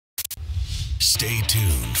Stay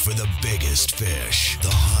tuned for the biggest fish, the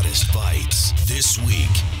hottest bites, this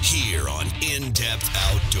week here on In-Depth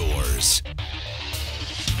Outdoors.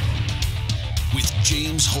 With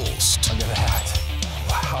James Holst. Look at that.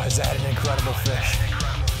 Wow, is that an incredible fish?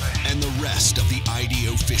 And the rest of the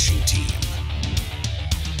IDO fishing team.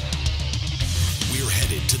 We're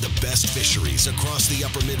headed to the best fisheries across the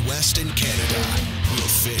upper Midwest and Canada.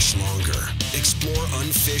 We'll fish longer, explore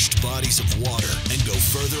unfished bodies of water, and go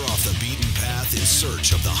further off the beaten path in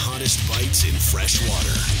search of the hottest bites in fresh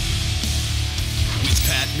water. With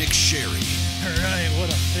Pat McSharry. All right,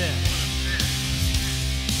 what a fish.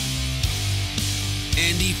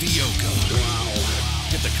 Andy Fiocco. Wow.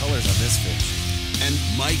 Get the colors on this fish. And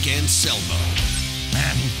Mike Anselmo.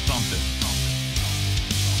 Man, he's bumping.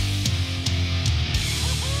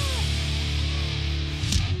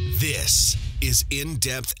 This is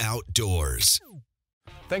In-Depth Outdoors.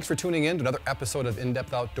 Thanks for tuning in to another episode of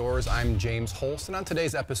In-Depth Outdoors. I'm James Holst, and on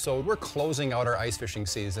today's episode, we're closing out our ice fishing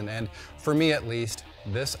season. And for me at least,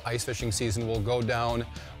 this ice fishing season will go down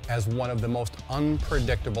as one of the most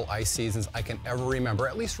unpredictable ice seasons I can ever remember,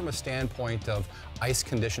 at least from a standpoint of ice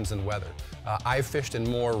conditions and weather. I've fished in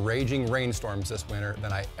more raging rainstorms this winter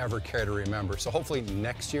than I ever care to remember. So hopefully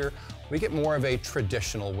next year, we get more of a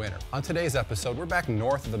traditional winter. On today's episode, we're back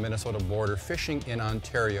north of the Minnesota border, fishing in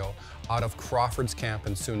Ontario out of Crawford's Camp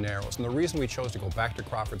in Sioux Narrows. And the reason we chose to go back to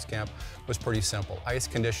Crawford's Camp was pretty simple. Ice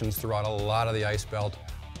conditions throughout a lot of the ice belt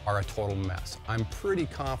are a total mess. I'm pretty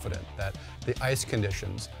confident that the ice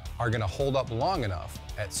conditions are gonna hold up long enough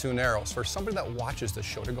at Sioux Narrows for somebody that watches the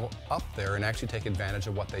show to go up there and actually take advantage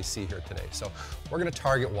of what they see here today. So we're gonna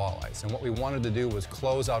target walleyes, and what we wanted to do was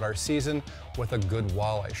close out our season with a good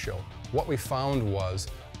walleye show. What we found was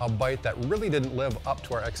a bite that really didn't live up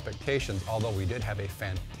to our expectations, although we did have a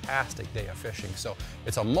fantastic day of fishing. So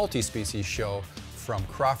it's a multi-species show from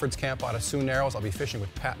Crawford's Camp out of Sioux Narrows. I'll be fishing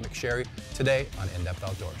with Pat McSharry today on In-Depth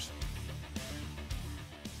Outdoors.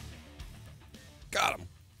 Got him.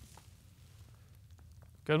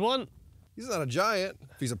 Good one. He's not a giant.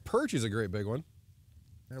 If he's a perch, he's a great big one.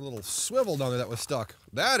 That little swivel down there that was stuck.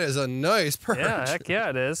 That is a nice perch. Yeah, heck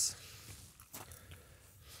yeah, it is.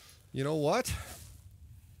 You know what?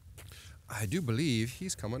 I do believe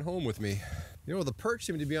he's coming home with me. You know, the perch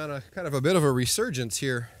seem to be on a kind of a bit of a resurgence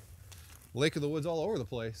here. Lake of the Woods all over the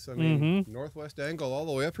place. I mean, northwest angle all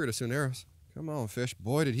the way up here to Sioux Narrows. Come on, fish.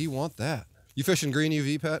 Boy, did he want that. You fishing green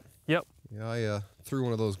UV, Pat? Yep. Yeah, I threw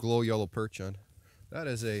one of those glow yellow perch on. That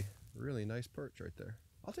is a really nice perch right there.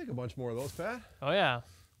 I'll take a bunch more of those, Pat. Oh, yeah.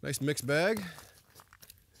 Nice mixed bag.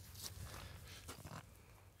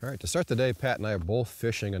 All right, to start the day, Pat and I are both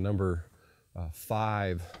fishing a number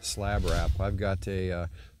 5 slab wrap. I've got a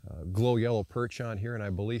glow yellow perch on here, and I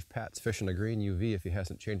believe Pat's fishing a green UV if he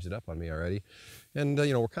hasn't changed it up on me already. And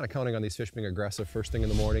you know, we're kind of counting on these fish being aggressive first thing in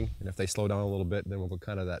the morning, and if they slow down a little bit, then we'll go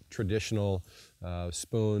kind of that traditional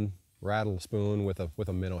spoon, rattle spoon with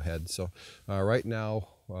a minnow head. So right now,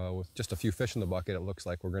 with just a few fish in the bucket, it looks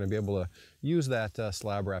like we're going to be able to use that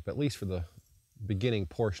slab wrap at least for the beginning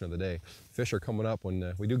portion of the day. Fish are coming up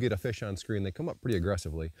when we do get a fish on screen. They come up pretty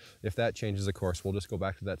aggressively. If that changes, of course, we'll just go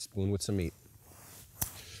back to that spoon with some meat.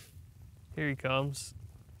 Here he comes.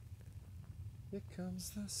 Here comes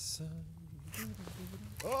the sun.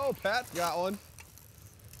 Oh, Pat got one.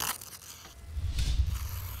 I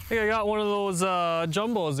think I got one of those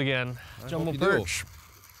jumbos again. Jumbo perch.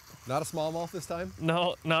 Not a smallmouth this time?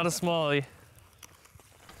 No, not a smallie.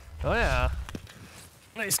 Oh yeah.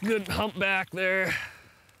 Nice good humpback there.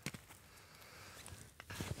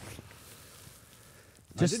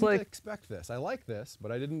 I didn't expect this. I like this,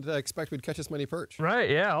 but I didn't expect we'd catch this many perch. Right,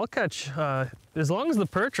 yeah, I'll catch, as long as the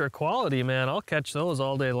perch are quality, man, I'll catch those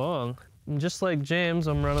all day long. And just like James,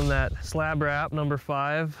 I'm running that slab wrap number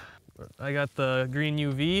 5. I got the green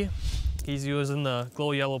UV. He's using the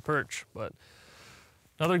glow yellow perch, but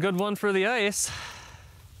another good one for the ice.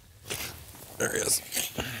 There he is.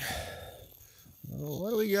 Well, what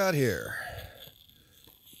do we got here?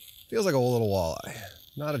 Feels like a little walleye,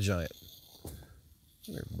 not a giant.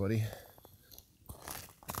 Come here, buddy.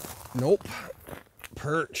 Nope.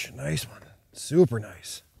 Perch, nice one. Super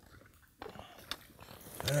nice.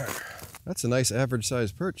 There. That's a nice average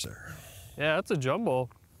sized perch there. Yeah, that's a jumbo.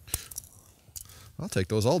 I'll take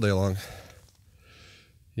those all day long.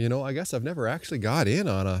 You know, I guess I've never actually got in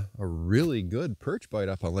on a really good perch bite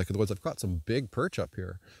up on Lake of the Woods. I've caught some big perch up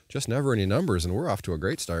here, just never any numbers, and we're off to a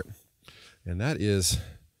great start. And that is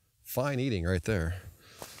fine eating right there.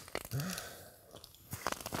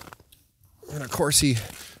 And of course he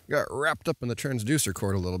got wrapped up in the transducer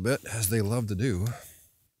cord a little bit, as they love to do.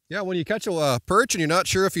 Yeah, when you catch a perch and you're not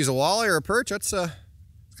sure if he's a walleye or a perch, that's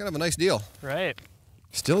It's kind of a nice deal. Right.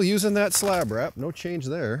 Still using that slab wrap, no change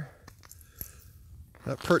there.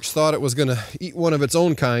 That perch thought it was gonna eat one of its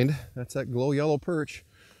own kind. That's that glow yellow perch.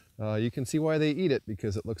 You can see why they eat it,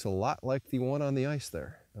 because it looks a lot like the one on the ice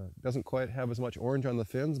there. It doesn't quite have as much orange on the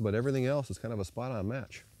fins, but everything else is kind of a spot-on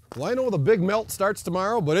match. Well, I know the big melt starts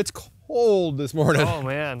tomorrow, but it's cold this morning. Oh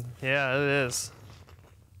man, yeah, it is.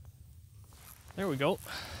 There we go.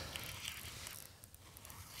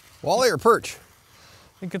 Walleye or perch?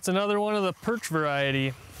 I think it's another one of the perch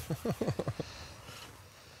variety.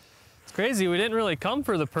 It's crazy, we didn't really come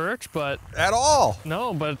for the perch, but... At all?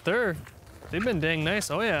 No, but they've been dang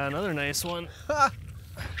nice. Oh yeah, another nice one.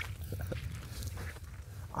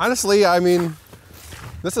 Honestly, I mean,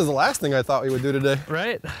 this is the last thing I thought we would do today.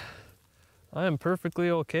 Right? I am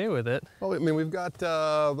perfectly okay with it. Well, I mean, we've got,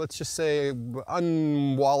 let's just say,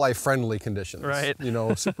 un-walleye friendly conditions. Right. You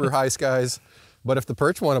know, super high skies. But if the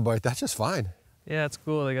perch want to bite, that's just fine. Yeah, it's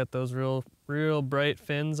cool. They got those real bright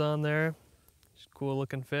fins on there. Just cool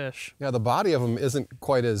looking fish. Yeah, the body of them isn't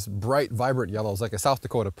quite as bright, vibrant yellows like a South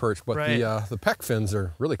Dakota perch, but right. the peck fins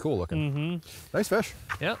are really cool looking. Mm-hmm. Nice fish.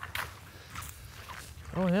 Yep.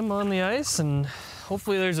 Throw him on the ice, and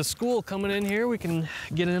hopefully there's a school coming in here. We can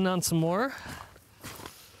get in on some more.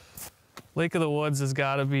 Lake of the Woods has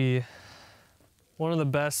got to be one of the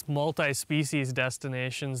best multi-species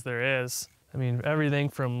destinations there is. I mean, everything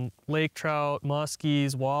from lake trout,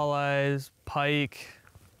 muskies, walleyes, pike,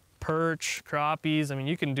 perch, crappies. I mean,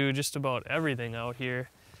 you can do just about everything out here.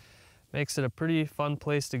 Makes it a pretty fun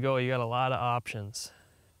place to go. You got a lot of options.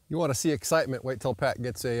 You want to see excitement, wait till Pat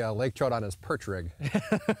gets a lake trout on his perch rig.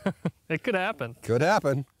 It could happen. Could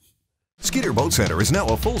happen. Skeeter Boat Center is now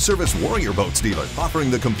a full-service Warrior Boats dealer,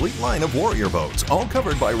 offering the complete line of Warrior boats, all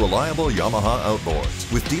covered by reliable Yamaha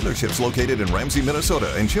outboards. With dealerships located in Ramsey,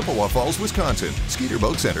 Minnesota and Chippewa Falls, Wisconsin, Skeeter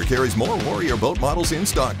Boat Center carries more Warrior boat models in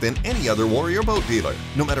stock than any other Warrior boat dealer.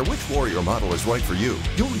 No matter which Warrior model is right for you,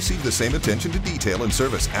 you'll receive the same attention to detail and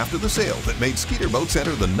service after the sale that made Skeeter Boat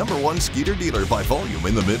Center the #1 Skeeter dealer by volume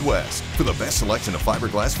in the Midwest. For the best selection of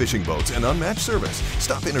fiberglass fishing boats and unmatched service,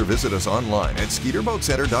 stop in or visit us online at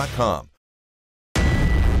SkeeterBoatCenter.com.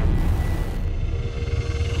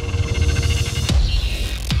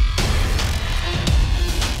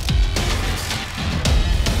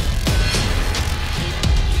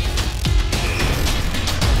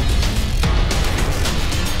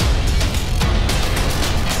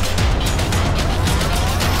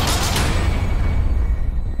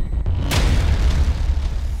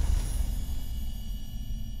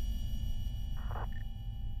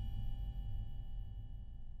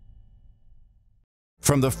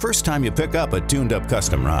 From the first time you pick up a tuned-up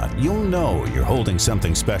custom rod, you'll know you're holding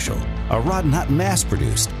something special. A rod not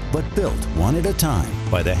mass-produced, but built one at a time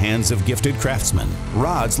by the hands of gifted craftsmen.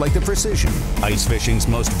 Rods like the Precision, ice fishing's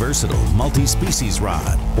most versatile multi-species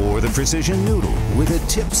rod, or the Precision Noodle with a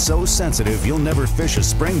tip so sensitive you'll never fish a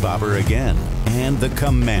spring bobber again. And the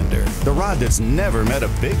Commander, the rod that's never met a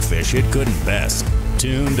big fish it couldn't best.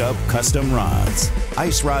 Tuned-up custom rods.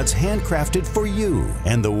 Ice rods handcrafted for you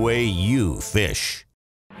and the way you fish.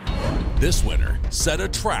 This winter, set a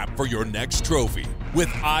trap for your next trophy with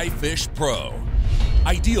iFish Pro.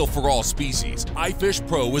 Ideal for all species, iFish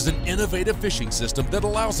Pro is an innovative fishing system that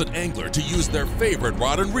allows an angler to use their favorite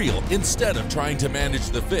rod and reel instead of trying to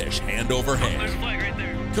manage the fish hand over hand. There's a flag right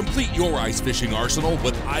there. Complete your ice fishing arsenal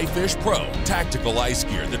with iFish Pro, tactical ice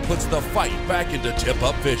gear that puts the fight back into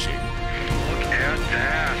tip-up fishing. Look at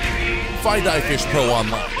that. Find iFish Pro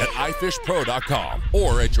online at ifishpro.com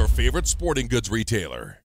or at your favorite sporting goods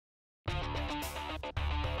retailer.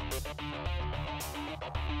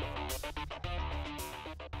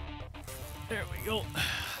 There we go.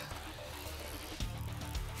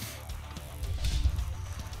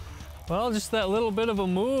 Well, just that little bit of a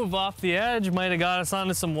move off the edge might have got us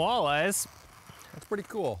onto some walleyes. That's pretty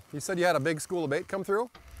cool. You said you had a big school of bait come through?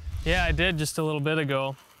 Yeah, I did just a little bit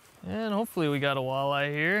ago. And hopefully we got a walleye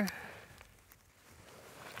here.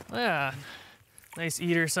 Yeah, nice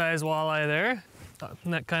eater size walleye there.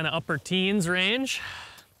 In that kind of upper teens range.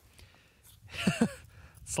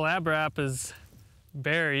 Slab wrap is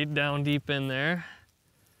buried down deep in there.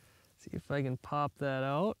 See if I can pop that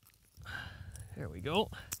out. There we go.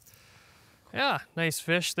 Yeah, nice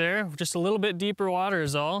fish there. Just a little bit deeper water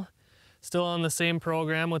is all. Still on the same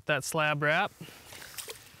program with that slab wrap.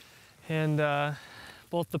 And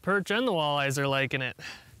both the perch and the walleyes are liking it.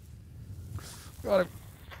 Got it.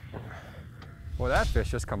 Boy, that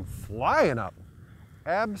fish just come flying up.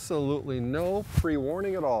 Absolutely no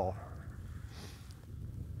pre-warning at all.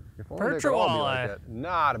 If only Perch they could or all be like walleye? that.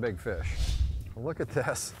 Not a big fish. Look at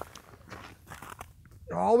this.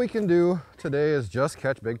 All we can do today is just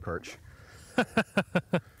catch big perch.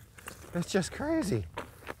 It's just crazy.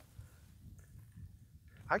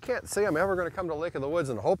 I can't say I'm ever going to come to Lake of the Woods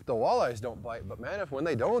and hope the walleyes don't bite, but man, when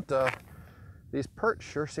they don't, these perch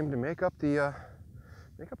sure seem to make up the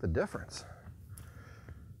difference.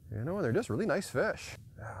 You know, they're just really nice fish.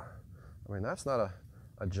 I mean, that's not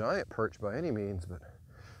a giant perch by any means, but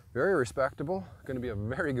very respectable. Going to be a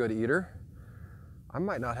very good eater. I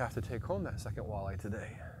might not have to take home that second walleye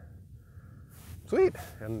today. Sweet.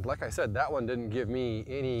 And like I said, that one didn't give me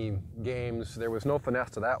any games. There was no finesse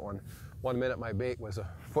to that one. 1 minute my bait was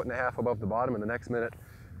 1.5 feet above the bottom, and the next minute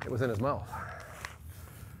it was in his mouth.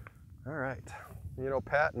 All right. You know,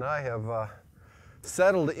 Pat and I have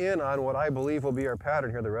settled in on what I believe will be our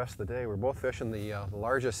pattern here the rest of the day. We're both fishing the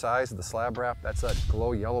largest size of the slab wrap. That's that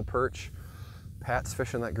glow yellow perch. Pat's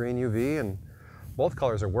fishing that green UV, and both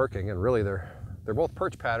colors are working, and really they're both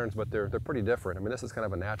perch patterns, but they're pretty different. I mean, this is kind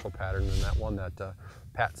of a natural pattern, and that one that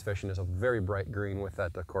Pat's fishing is a very bright green with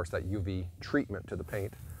that, of course, that UV treatment to the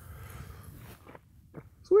paint.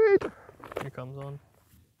 Sweet. Here comes one.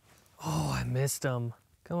 Oh, I missed him.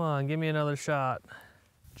 Come on, give me another shot.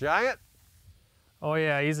 Giant? Oh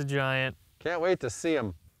yeah, he's a giant. Can't wait to see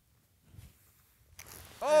him.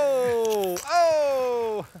 Oh,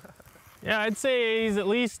 oh! Yeah, I'd say he's at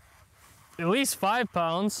least 5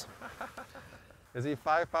 pounds. Is he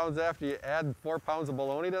 5 pounds after you add 4 pounds of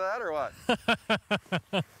bologna to that, or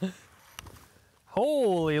what?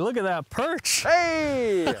 Holy, look at that perch.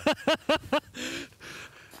 Hey!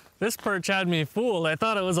 This perch had me fooled. I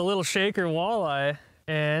thought it was a little shaker walleye,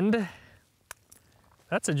 and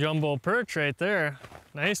that's a jumbo perch right there.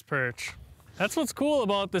 Nice perch. That's what's cool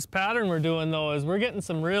about this pattern we're doing though, is we're getting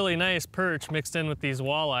some really nice perch mixed in with these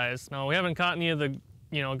walleyes. Now, we haven't caught any of the,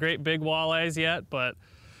 you know, great big walleyes yet, but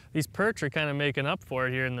these perch are kind of making up for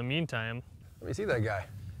it here in the meantime. Let me see that guy.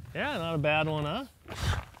 Yeah, not a bad one, huh?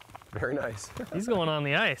 Very nice. He's going on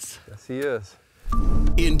the ice. Yes, he is.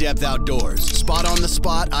 In-Depth Outdoors, Spot on the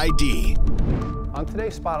Spot ID. On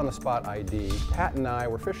today's Spot on the Spot ID, Pat and I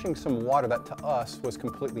were fishing some water that to us was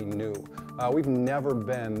completely new. We've never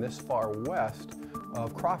been this far west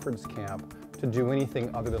of Crawford's Camp to do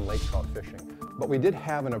anything other than lake trout fishing. But we did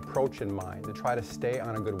have an approach in mind to try to stay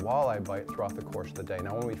on a good walleye bite throughout the course of the day.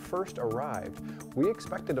 Now, when we first arrived, we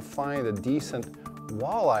expected to find a decent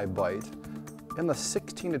walleye bite in the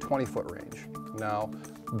 16 to 20 foot range. Now,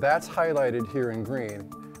 that's highlighted here in green.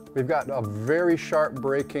 We've got a very sharp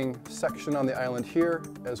breaking section on the island here,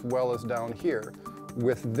 as well as down here,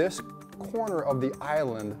 with this corner of the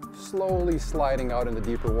island slowly sliding out into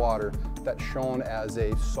deeper water that's shown as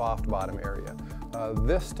a soft bottom area.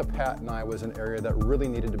 This, to Pat and I, was an area that really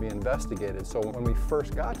needed to be investigated. So when we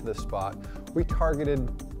first got to this spot, we targeted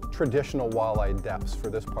traditional walleye depths for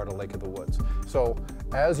this part of Lake of the Woods. So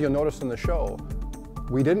as you'll notice in the show,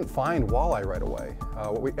 we didn't find walleye right away.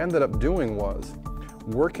 What we ended up doing was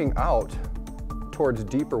working out towards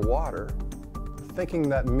deeper water, thinking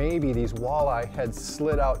that maybe these walleye had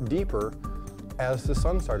slid out deeper as the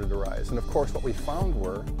sun started to rise. And of course, what we found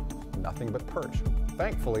were nothing but perch.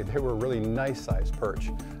 Thankfully, they were really nice sized perch.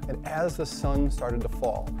 And as the sun started to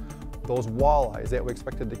fall, those walleyes that we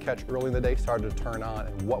expected to catch early in the day started to turn on.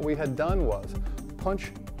 And what we had done was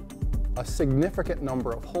punch a significant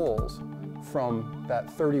number of holes from that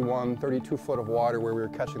 31, 32 foot of water where we were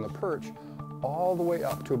catching the perch all the way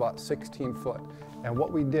up to about 16 foot. And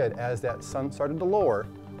what we did as that sun started to lower,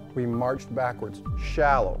 we marched backwards,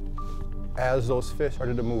 shallow, as those fish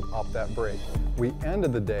started to move up that break. We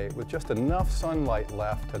ended the day with just enough sunlight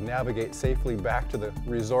left to navigate safely back to the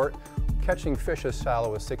resort, catching fish as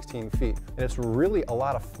shallow as 16 feet. And it's really a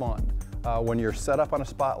lot of fun when you're set up on a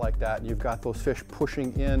spot like that and you've got those fish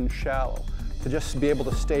pushing in shallow, to just be able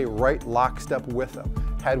to stay right lockstep with them.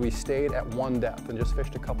 Had we stayed at one depth and just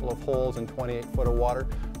fished a couple of holes in 28 foot of water,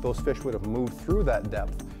 those fish would have moved through that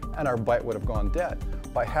depth and our bite would have gone dead.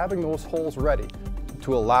 By having those holes ready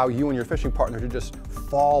to allow you and your fishing partner to just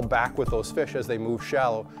fall back with those fish as they move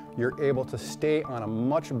shallow, you're able to stay on a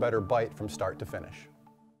much better bite from start to finish.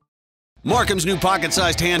 Markham's new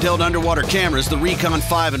pocket-sized handheld underwater cameras, the Recon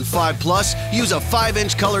 5 and 5 Plus, use a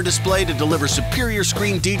 5-inch color display to deliver superior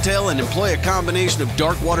screen detail and employ a combination of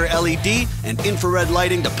dark water LED and infrared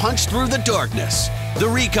lighting to punch through the darkness. The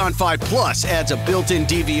Recon 5 Plus adds a built-in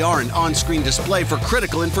DVR and on-screen display for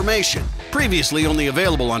critical information, previously only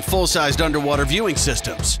available on full-sized underwater viewing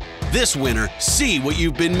systems. This winter, see what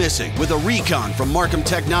you've been missing with a Recon from Markham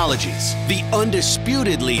Technologies, the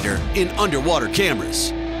undisputed leader in underwater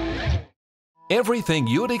cameras. Everything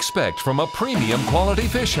you'd expect from a premium quality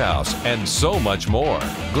fish house, and so much more.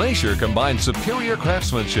 Glacier combines superior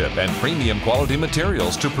craftsmanship and premium quality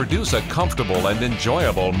materials to produce a comfortable and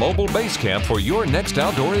enjoyable mobile base camp for your next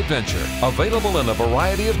outdoor adventure. Available in a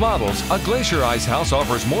variety of models, a Glacier Ice House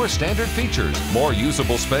offers more standard features, more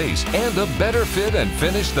usable space, and a better fit and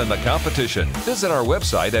finish than the competition. Visit our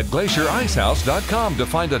website at glacierIcehouse.com to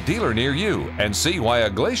find a dealer near you and see why a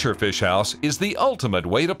Glacier Fish House is the ultimate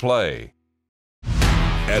way to play.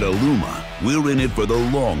 At Aluma, we're in it for the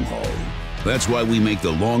long haul. That's why we make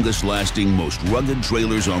the longest-lasting, most rugged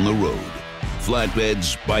trailers on the road.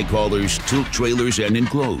 Flatbeds, bike haulers, tilt trailers, and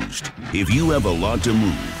enclosed. If you have a lot to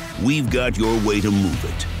move, we've got your way to move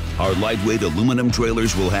it. Our lightweight aluminum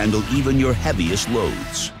trailers will handle even your heaviest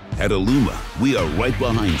loads. At Aluma, we are right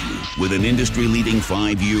behind you with an industry-leading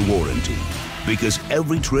 5-year warranty. Because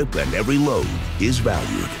every trip and every load is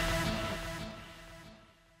valued.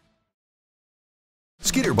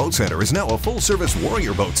 Skeeter Boat Center is now a full-service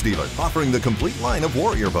Warrior Boats dealer, offering the complete line of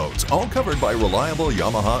Warrior boats, all covered by reliable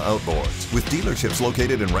Yamaha outboards. With dealerships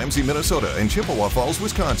located in Ramsey, Minnesota and Chippewa Falls,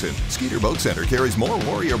 Wisconsin, Skeeter Boat Center carries more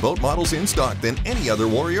Warrior boat models in stock than any other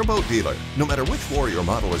Warrior boat dealer. No matter which Warrior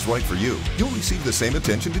model is right for you, you'll receive the same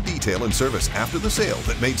attention to detail and service after the sale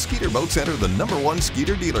that made Skeeter Boat Center the #1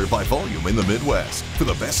 Skeeter dealer by volume in the Midwest. For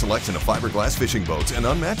the best selection of fiberglass fishing boats and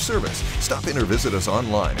unmatched service, stop in or visit us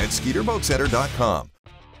online at SkeeterBoatCenter.com.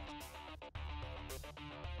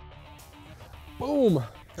 Boom!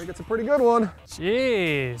 I think it's a pretty good one.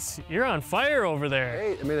 Jeez, you're on fire over there.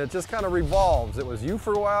 Hey, I mean, it just kind of revolves. It was you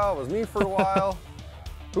for a while, it was me for a while.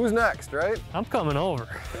 Who's next, right? I'm coming over.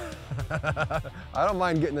 I don't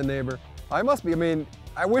mind getting the neighbor. I must be, I mean,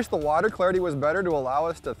 I wish the water clarity was better to allow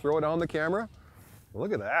us to throw it on the camera.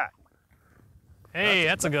 Look at that. Hey,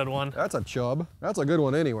 that's a good one. That's a chub. That's a good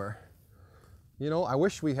one anywhere. You know, I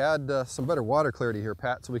wish we had some better water clarity here,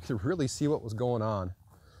 Pat, so we could really see what was going on.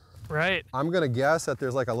 Right. I'm gonna guess that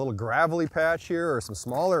there's like a little gravelly patch here or some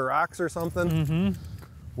smaller rocks or something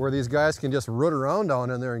where these guys can just root around down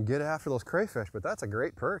in there and get after those crayfish, but that's a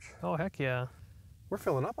great perch. Oh, heck yeah. We're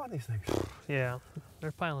filling up on these things. Yeah,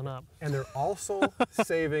 they're piling up. And they're also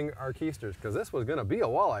saving our keisters, because this was gonna be a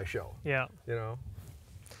walleye show. Yeah. You know?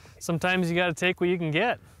 Sometimes you gotta take what you can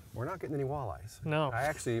get. We're not getting any walleyes. No. I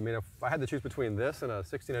actually, I mean, if I had to choose between this and a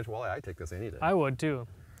 16-inch walleye, I'd take this any day. I would too.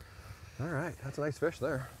 All right, that's a nice fish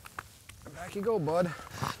there. Back you go, bud.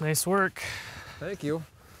 Nice work. Thank you.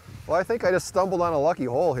 Well, I think I just stumbled on a lucky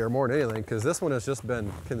hole here more than anything, because this one has just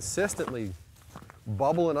been consistently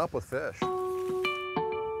bubbling up with fish.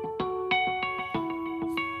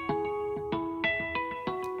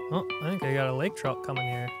 Oh, I think I got a lake trout coming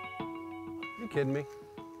here. You kidding me?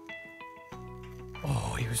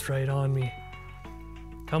 Oh, he was right on me.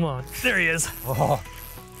 Come on. There he is. Oh.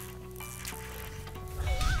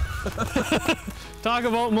 Talk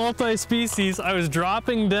about multi-species. I was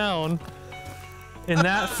dropping down and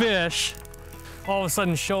that fish all of a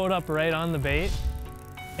sudden showed up right on the bait.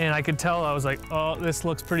 And I could tell, I was like, oh, this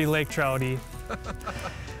looks pretty lake trouty.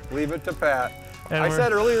 Leave it to Pat. And I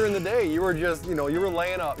said earlier in the day, you were just, you know, you were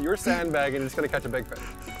laying up, you were sandbagging, just gonna catch a big fish.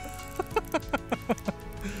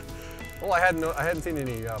 Well, I hadn't seen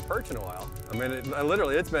any perch in a while. I mean,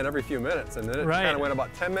 literally, it's been every few minutes, and then it kind of went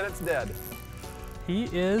about 10 minutes dead. He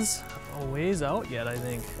is a ways out yet, I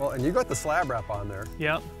think. Well, and you got the slab wrap on there.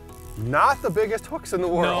 Yep. Not the biggest hooks in the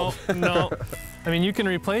world. No, no. I mean, you can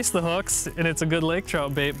replace the hooks, and it's a good lake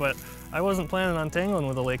trout bait, but I wasn't planning on tangling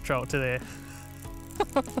with a lake trout today.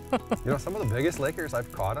 You know, some of the biggest lakers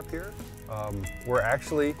I've caught up here were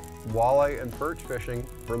actually walleye and perch fishing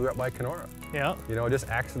further up by Kenora. Yeah. You know, just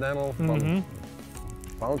accidental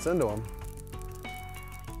bounce into them.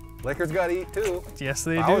 Lakers got to eat too. Yes,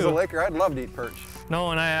 they do. If I was a Laker, I'd love to eat perch.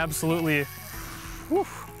 No, and I absolutely, whew.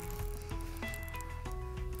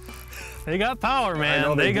 They got power, man. I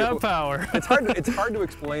know they got power. It's hard to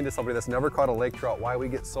explain to somebody that's never caught a lake trout why we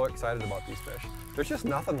get so excited about these fish. There's just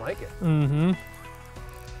nothing like it. Mm-hmm.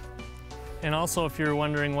 And also, if you're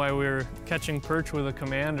wondering why we're catching perch with a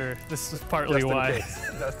commander, this is partly why.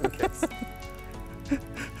 Just in case.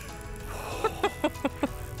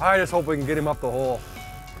 I just hope we can get him up the hole.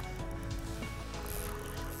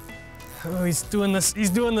 Oh, he's doing this.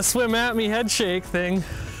 He's doing the swim at me head shake thing.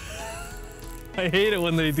 I hate it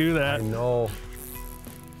when they do that. I know.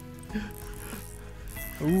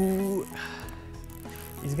 Ooh.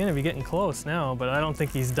 He's gonna be getting close now, but I don't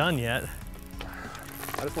think he's done yet.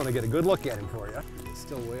 I just want to get a good look at him for you. It's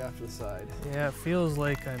still way off to the side. Yeah, it feels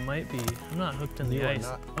like I might be. I'm not hooked in the ice.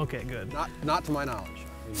 Not, okay, good. Not to my knowledge.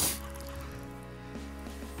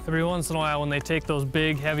 Every once in a while when they take those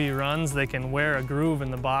big heavy runs, they can wear a groove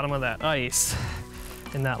in the bottom of that ice.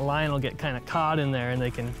 And that line will get kind of caught in there and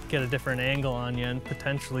they can get a different angle on you and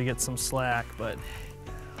potentially get some slack, but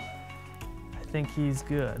I think he's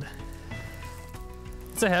good.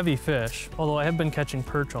 It's a heavy fish, although I have been catching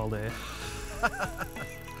perch all day.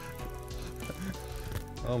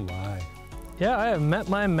 Oh my. Yeah, I have met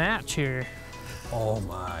my match here. Oh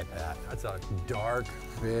my, Pat. That's a dark,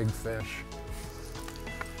 big fish.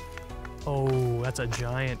 Oh, that's a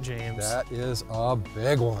giant, James. That is a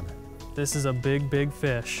big one. This is a big, big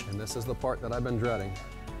fish. And this is the part that I've been dreading.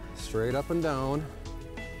 Straight up and down.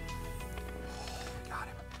 Got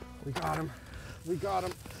him. We got him. We got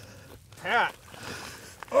him. Pat.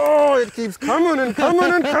 Oh, it keeps coming and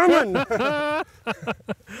coming and coming.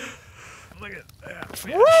 Look at that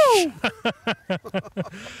fish. Woo!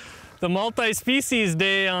 The multi-species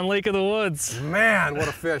day on Lake of the Woods. Man, what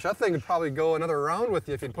a fish. I think it'd probably go another round with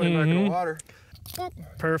you if you'd put him back in the water.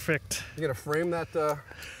 Perfect. You gonna frame that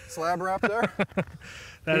slab wrap there?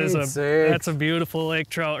 That's a beautiful lake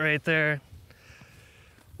trout right there.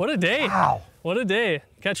 What a day. Wow. What a day.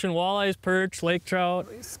 Catching walleyes, perch, lake trout.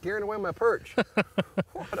 He's scaring away my perch.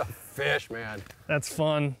 What a fish, man. That's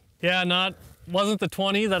fun. Yeah, wasn't the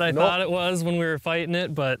 20 that I thought it was when we were fighting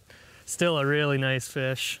it, but still a really nice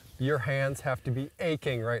fish. Your hands have to be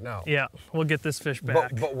aching right now. Yeah, we'll get this fish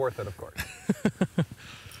back. But worth it, of course.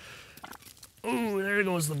 Ooh, there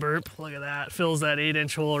goes the burp. Look at that. Fills that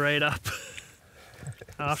 8-inch hole right up.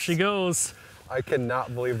 Off she goes. I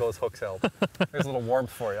cannot believe those hooks held. There's a little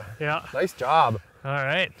warmth for you. Yeah. Nice job. All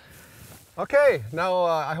right. Okay, now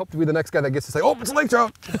I hope to be the next guy that gets to say, oh, it's a lake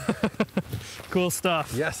trout. Cool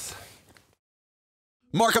stuff. Yes.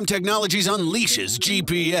 Markham Technologies unleashes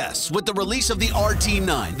GPS with the release of the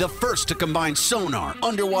RT9, the first to combine sonar,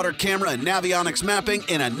 underwater camera, and navionics mapping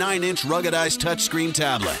in a 9-inch ruggedized touchscreen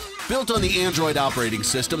tablet. Built on the Android operating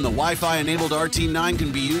system, the Wi-Fi-enabled RT9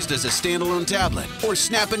 can be used as a standalone tablet, or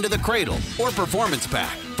snap into the cradle, or performance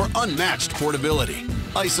pack for unmatched portability.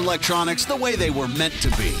 Ice electronics the way they were meant to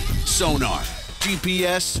be. Sonar,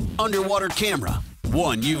 GPS, underwater camera,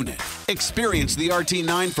 one unit. Experience the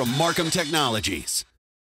RT9 from Markham Technologies.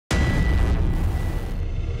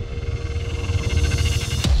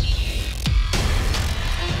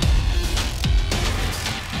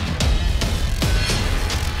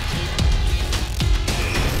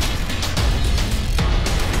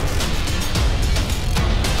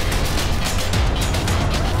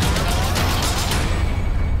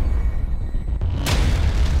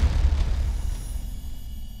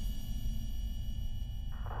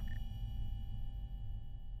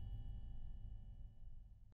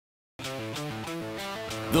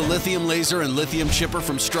 The lithium laser and lithium chipper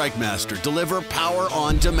from StrikeMaster deliver power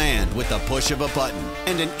on demand with the push of a button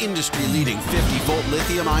and an industry-leading 50-volt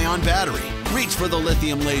lithium-ion battery. Reach for the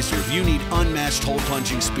lithium laser if you need unmatched hole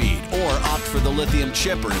punching speed, or opt for the lithium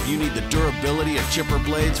chipper if you need the durability of chipper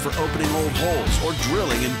blades for opening old holes or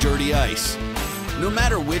drilling in dirty ice. No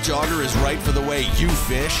matter which auger is right for the way you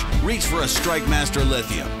fish, reach for a StrikeMaster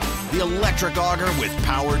Lithium, the electric auger with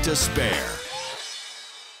power to spare.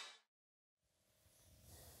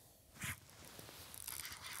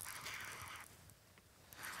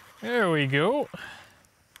 There we go.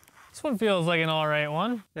 This one feels like an all right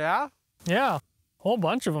one. Yeah? Yeah, whole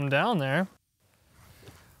bunch of them down there.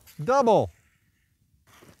 Double.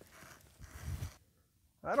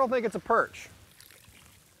 I don't think it's a perch.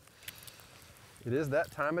 It is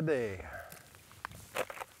that time of day.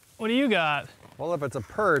 What do you got? Well, if it's a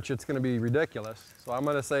perch, it's going to be ridiculous. So I'm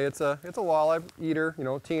going to say it's a walleye eater, you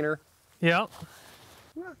know, teener. Yep.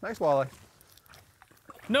 Yeah, nice walleye.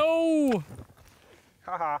 No!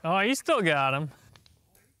 Haha. Oh, you still got him.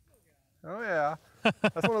 Oh yeah.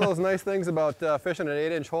 That's one of those nice things about fishing an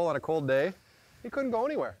 8-inch hole on a cold day. He couldn't go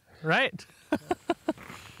anywhere. Right. All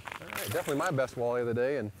right, definitely my best walleye of the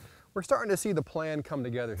day, and we're starting to see the plan come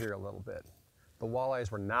together here a little bit. The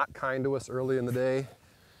walleyes were not kind to us early in the day.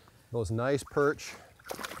 Those nice perch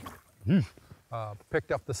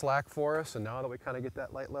picked up the slack for us, and now that we kind of get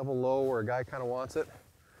that light level low where a guy kind of wants it,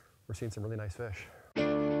 we're seeing some really nice fish.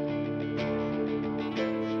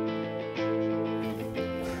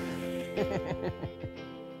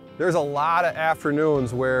 There's a lot of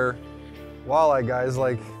afternoons where walleye guys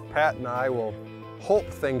like Pat and I will hope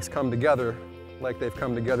things come together like they've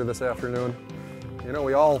come together this afternoon. You know,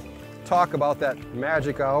 we all talk about that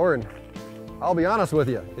magic hour, and I'll be honest with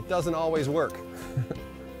you, it doesn't always work.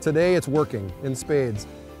 Today it's working in spades.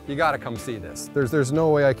 You gotta come see this. There's no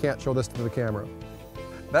way I can't show this to the camera.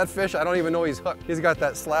 That fish, I don't even know he's hooked. He's got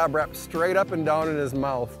that slab wrapped straight up and down in his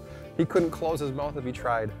mouth. He couldn't close his mouth if he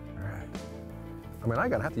tried. All right. I mean, I'm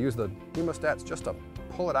gonna have to use the hemostats just to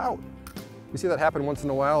pull it out. You see that happen once in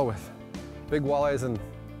a while with big walleyes and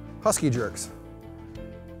husky jerks.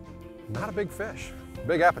 Not a big fish.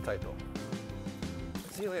 Big appetite though.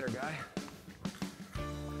 See you later, guy.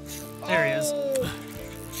 There he is.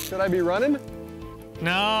 Should I be running?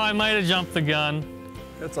 No, I might have jumped the gun.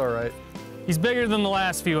 It's all right. He's bigger than the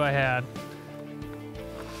last few I had.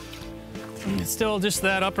 It's still just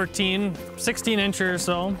that upper teen, 16 incher or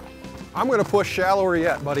so. I'm gonna push shallower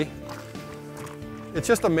yet, buddy. It's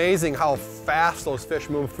just amazing how fast those fish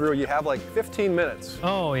move through. You have like 15 minutes.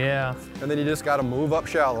 Oh yeah. And then you just gotta move up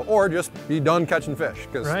shallow or just be done catching fish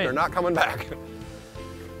because they're not coming back.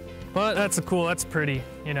 But that's pretty,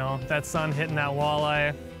 you know, that sun hitting that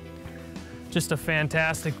walleye. Just a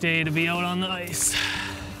fantastic day to be out on the ice.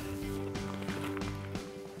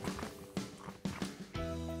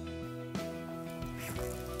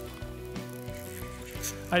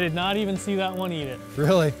 I did not even see that one eat it.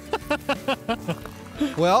 Really?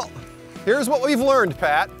 Well, here's what we've learned,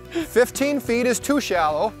 Pat. 15 feet is too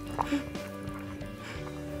shallow.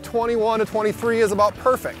 21 to 23 is about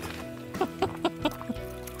perfect.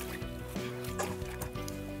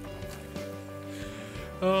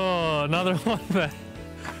 Oh, another one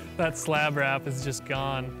that slab wrap is just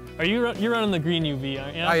gone. You're running the green UV,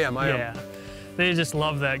 aren't you? I am. Yeah. They just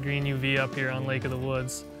love that green UV up here on Lake of the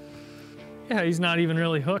Woods. Yeah, he's not even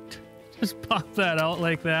really hooked. Just pop that out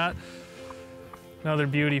like that. Another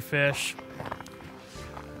beauty fish.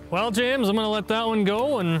 Well, James, I'm gonna let that one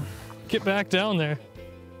go and get back down there.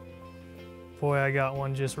 Boy, I got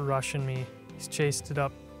one just rushing me. He's chased it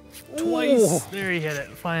up twice. Ooh. There he hit it,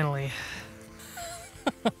 finally.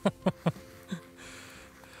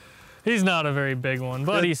 He's not a very big one,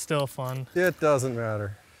 but he's still fun. It doesn't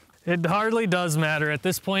matter. It hardly does matter. At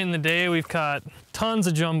this point in the day, we've caught tons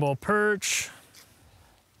of jumbo perch,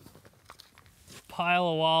 pile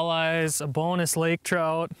of walleyes, a bonus lake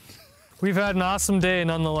trout. We've had an awesome day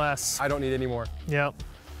nonetheless. I don't need any more. Yep.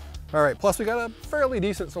 All right, plus we got a fairly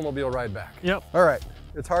decent snowmobile ride back. Yep. All right,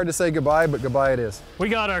 it's hard to say goodbye, but goodbye it is. We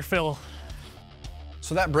got our fill.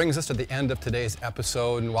 So that brings us to the end of today's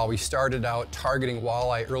episode, and while we started out targeting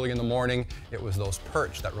walleye early in the morning, it was those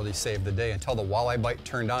perch that really saved the day until the walleye bite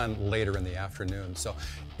turned on later in the afternoon. So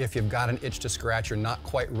if you've got an itch to scratch, you're not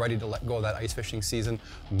quite ready to let go of that ice fishing season,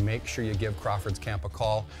 make sure you give Crawford's Camp a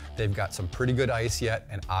call. They've got some pretty good ice yet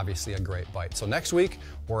and obviously a great bite. So next week,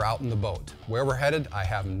 we're out in the boat. Where we're headed, I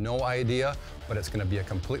have no idea, but it's gonna be a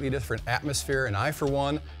completely different atmosphere, and I, for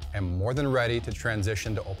one, am more than ready to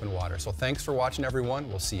transition to open water. So thanks for watching, everyone.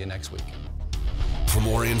 We'll see you next week. For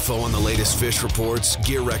more info on the latest fish reports,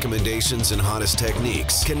 gear recommendations, and hottest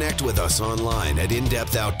techniques, connect with us online at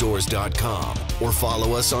indepthoutdoors.com or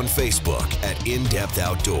follow us on Facebook at In Depth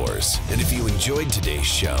Outdoors. And if you enjoyed today's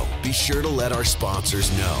show, be sure to let our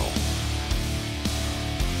sponsors know.